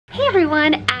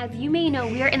everyone, as you may know,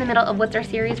 we are in the middle of what's our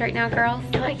series right now, girls?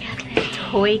 Toy Cafe.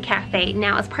 Toy Cafe.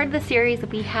 Now, as part of the series,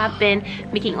 we have been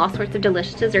making all sorts of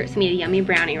delicious desserts. We made a yummy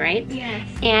brownie, right? Yes.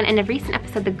 And in a recent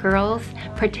episode, the girls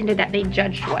pretended that they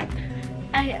judged what?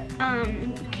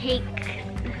 Cake.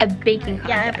 A baking contest.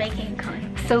 Yeah, a baking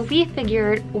contest. So we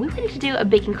figured we wanted to do a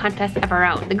baking contest of our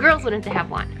own. The girls wanted to have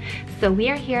one. So we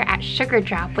are here at Sugar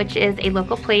Drop, which is a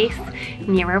local place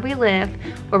near where we live,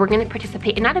 where we're gonna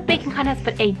participate in not a baking contest,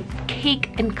 but a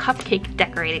cake and cupcake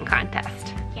decorating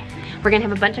contest. Yeah. We're gonna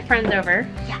have a bunch of friends over.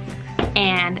 Yeah.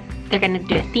 And they're gonna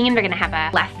do a theme, they're gonna have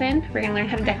a lesson, we're gonna learn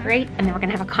how to decorate, and then we're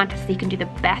gonna have a contest so you can do the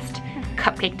best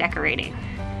cupcake decorating.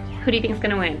 Who do you think is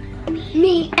gonna win?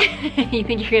 Me. You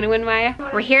think you're gonna win, Maya?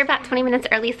 We're here about 20 minutes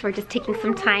early, so we're just taking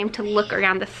some time to look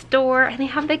around the store, and they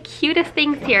have the cutest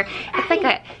things here. It's like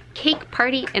a cake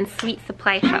party and sweet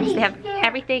supply shop. So they have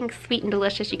everything sweet and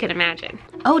delicious you can imagine.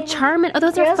 Oh, Charmin, oh,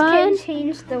 those are fun. Girls can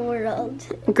change the world.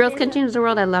 Girls can change the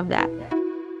world, I love that.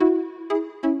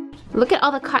 Look at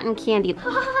all the cotton candy.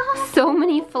 So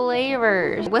many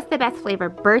flavors. What's the best flavor?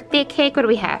 Birthday cake, what do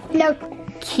we have? No.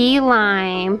 Key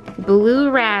lime,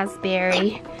 blue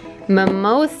raspberry,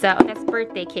 mimosa, oh, that's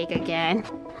birthday cake again.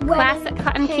 Classic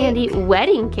cotton candy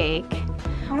wedding cake.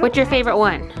 What's your favorite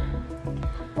one?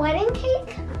 Wedding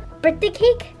cake, birthday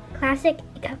cake, classic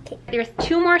cupcake. There's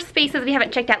 2 more spaces we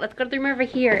haven't checked out. Let's go to the room over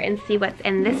here and see what's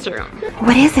in this room.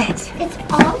 What is it? It's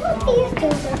all of these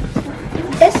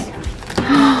desserts. This.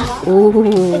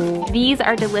 Ooh, these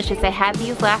are delicious. I had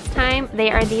these last time.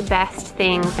 They are the best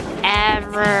things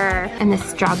ever. And the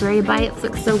strawberry bites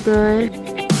look so good.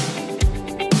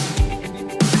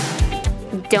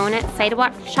 Donut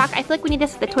sidewalk chalk. I feel like we need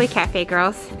this at the Toy Cafe,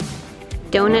 girls.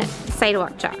 Donut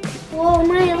sidewalk chalk. Whoa,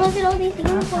 Maya, look at all these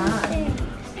unicorn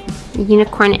things.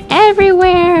 Unicorn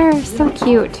everywhere. So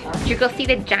cute. Did you go see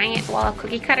the giant wall of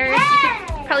cookie cutters? You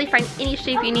can probably find any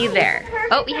shape you need there.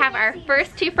 Oh, we have our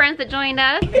first 2 friends that joined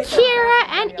us, Kira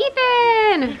and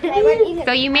Ethan.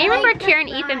 So you may remember Kira and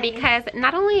Ethan because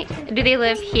not only do they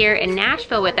live here in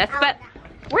Nashville with us, but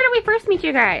where did we first meet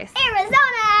you guys? Arizona!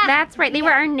 That's right, they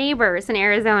were our neighbors in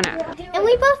Arizona. And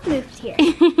we both moved here.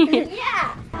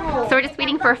 Yeah. So we're just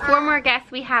waiting for 4 more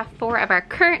guests. We have 4 of our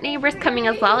current neighbors coming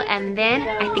as well, and then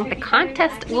I think the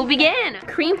contest will begin.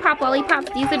 Cream pop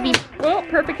lollipops, these would be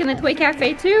perfect in the Toy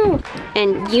Cafe too.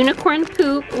 And unicorn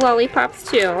poop lollipops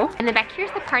too. And then back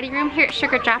here's the party room here at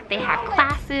Sugar Drop. They have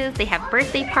classes, they have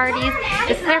birthday parties.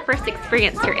 This is our first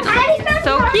experience here, and it's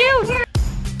so cute.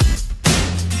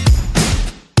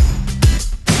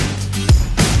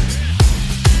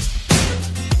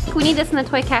 We need this in the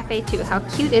Toy Cafe too. How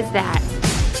cute is that?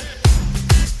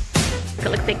 It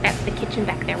looks like that's the kitchen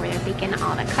back there where they're baking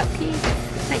all the cupcakes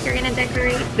that you're gonna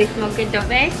decorate. They smell good, don't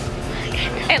they?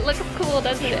 It looks cool,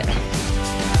 doesn't it?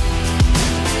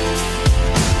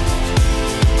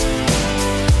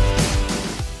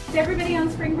 Is everybody on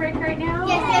spring break right now?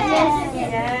 Yes.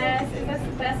 Yes. Is this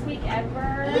the best week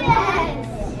ever?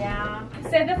 Yes. Yeah.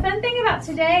 So the fun thing about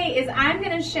today is I'm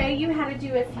going to show you how to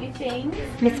do a few things.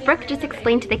 Miss Brooke just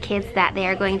explained to the kids that they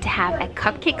are going to have a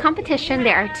cupcake competition.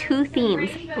 There are 2 themes,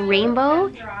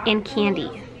 rainbow and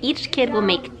candy. Each kid will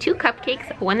make 2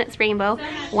 cupcakes, one that's rainbow,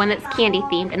 one that's candy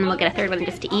themed, and then we'll get a 3rd one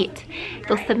just to eat.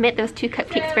 They'll submit those 2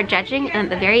 cupcakes for judging, and at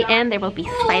the very end there will be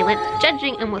silent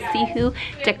judging, and we'll see who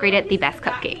decorated the best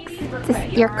cupcakes. Is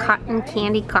this your cotton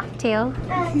candy cocktail?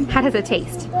 How does it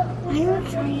taste? I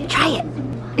will try it. Try it.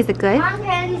 Is it good?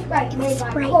 It's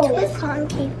Sprite with cotton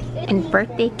candy. And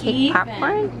birthday cake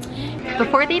popcorn?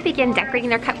 Before they begin decorating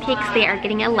their cupcakes, they are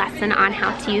getting a lesson on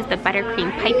how to use the buttercream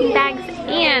piping bags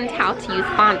and how to use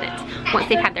fondant. Once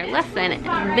they've had their lesson,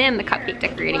 then the cupcake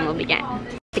decorating will begin.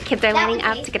 The kids are lining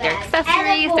up to get their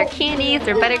accessories, their candies,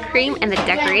 their buttercream, and the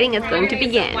decorating is going to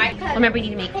begin. Remember,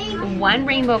 you need to make 1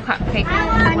 rainbow cupcake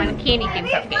and 1 candy themed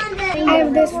cupcake. I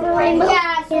have this rainbow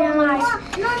and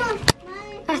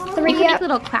a 3. You can make a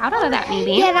little cloud out of that,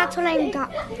 maybe. Yeah, that's what I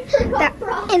got.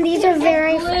 And these are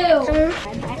very fun.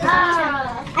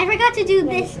 I forgot to do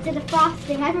this to the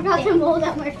frosting. I forgot to mold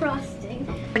out my frosting.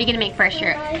 What are you gonna make first,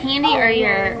 your candy or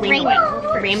your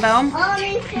rainbow? Rainbow?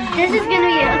 This is gonna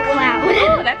be a cloud.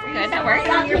 Oh, that's good, that works.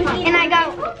 And I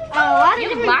got a lot of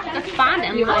different... lots of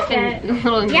fondant.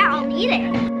 Yeah, I'll need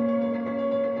it.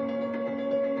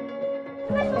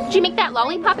 Did you make that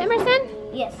lollipop, Emerson?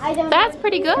 Yes. That's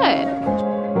pretty good.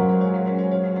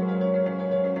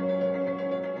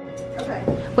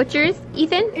 What's yours,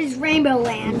 Ethan? It's Rainbow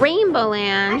Land. Rainbow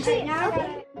Land.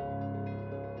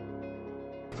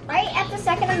 Right at the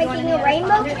second I'm making a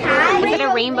rainbow cat. Is it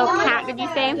a rainbow cat, did you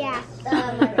say? Yeah.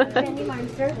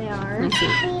 They are. Let me see.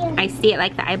 I see it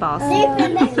like the eyeballs.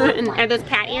 And are those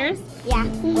cat ears? Yeah.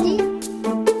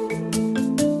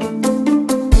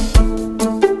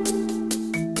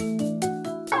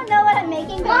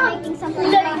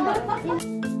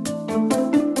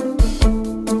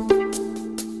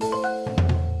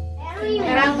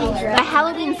 A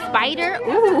Halloween spider?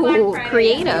 Ooh,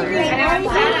 creative.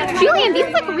 Julian, these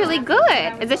look really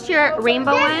good. Is this your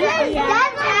rainbow one?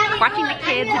 Watching the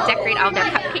kids decorate all their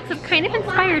cupcakes has kind of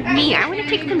inspired me. I want to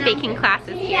take some baking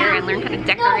classes here and learn how to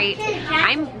decorate.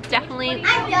 I'm definitely a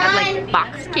like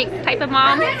box cake type of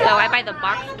mom, so I buy the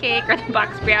box cake or the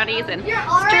box brownies and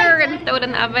stir and throw it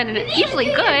in the oven, and it's usually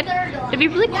good. It'd be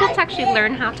really cool to actually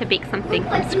learn how to bake something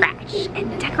from scratch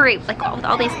and decorate like with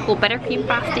all these cool buttercream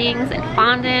frostings and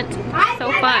fondant.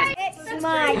 So fun. It's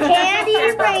my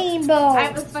candy rainbow.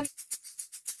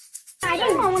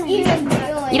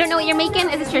 You don't know what you're making?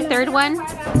 Is this your third one?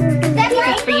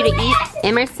 This is for you to eat.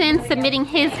 Emerson submitting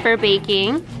his for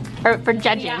baking, or for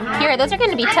judging. Here, those are going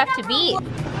to be tough to beat.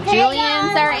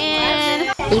 Julian's are in.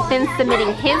 Ethan's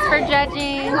submitting his for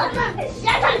judging.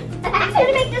 I'm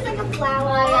gonna make this like a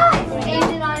flower.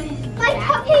 My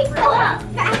cupcake.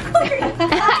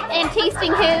 And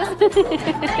tasting his.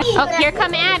 Oh, here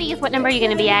come Addie's. What number are you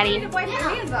going to be, Addie? 8,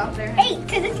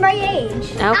 because it's my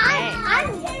age. Okay.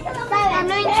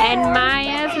 And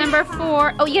Maya's number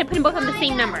 4. Oh, you gotta put them both on the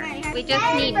same number. We just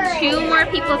need 2 more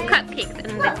people's cupcakes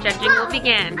and the judging will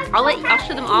begin. I'll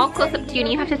show them all close up to you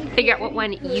and you have to figure out what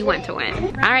one you want to win.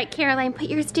 All right, Caroline, put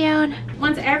yours down.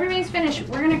 Once everybody's finished,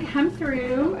 we're gonna come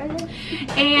through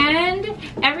and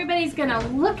everybody's gonna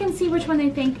look and see which one they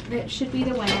think that should be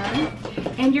the winner.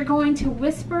 And you're going to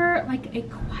whisper like a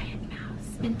quiet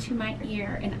mouse into my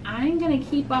ear, and I'm gonna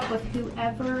keep up with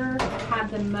whoever had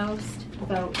the most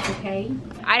votes, okay?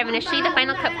 All right, I'm gonna show you the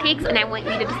final cupcakes and I want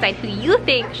you to decide who you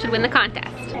think should win the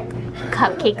contest.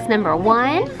 Cupcakes number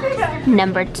 1,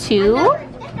 number 2,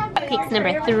 cupcakes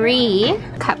number 3,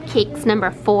 cupcakes number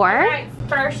 4, Alright,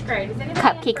 first grade. Is anybody in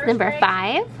cupcakes first number grade?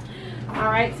 5,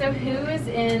 Alright, so who is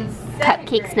in second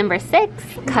cupcakes grade? number 6,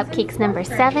 cupcakes number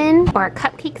 7, or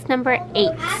cupcakes number 8.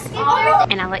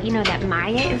 And I'll let you know that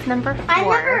Maya is number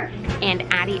 4 and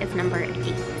Addie is number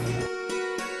 8.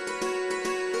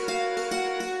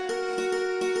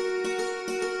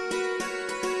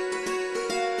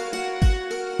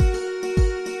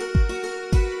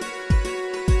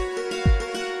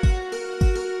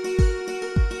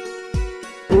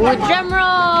 Ooh, drum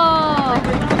roll!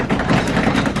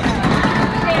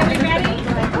 Okay, are we ready?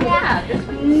 Yeah.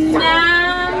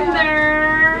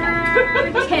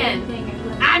 Number 10.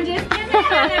 I'm just kidding.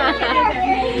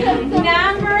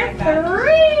 Number 3.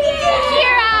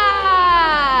 Kira!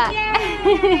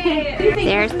 Yay!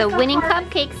 There's the winning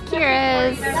cupcakes,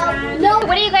 Kira's.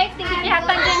 What do you guys think? Did you have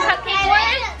fun doing cupcake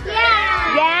wars?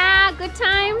 Yeah. Yeah, good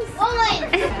times?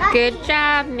 Good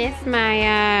job, Miss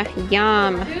Maya.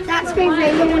 Yum. That's my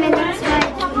favorite one, and that's my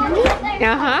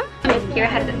Uh-huh. Kira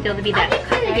has it feel to be that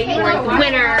cupcake wars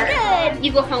winner. Good.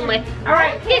 You go home with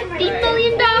 $50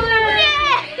 million. Yeah.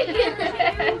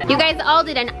 You guys all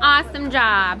did an awesome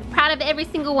job. Proud of every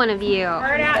single one of you.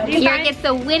 Kira gets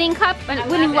a winning cup and a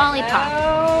winning lollipop.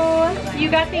 Oh, you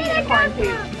got the unicorn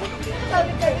too.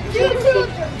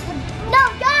 No,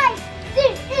 guys,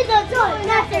 this is a toy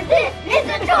master. This is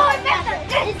a toy master.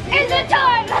 This is a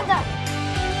toy master.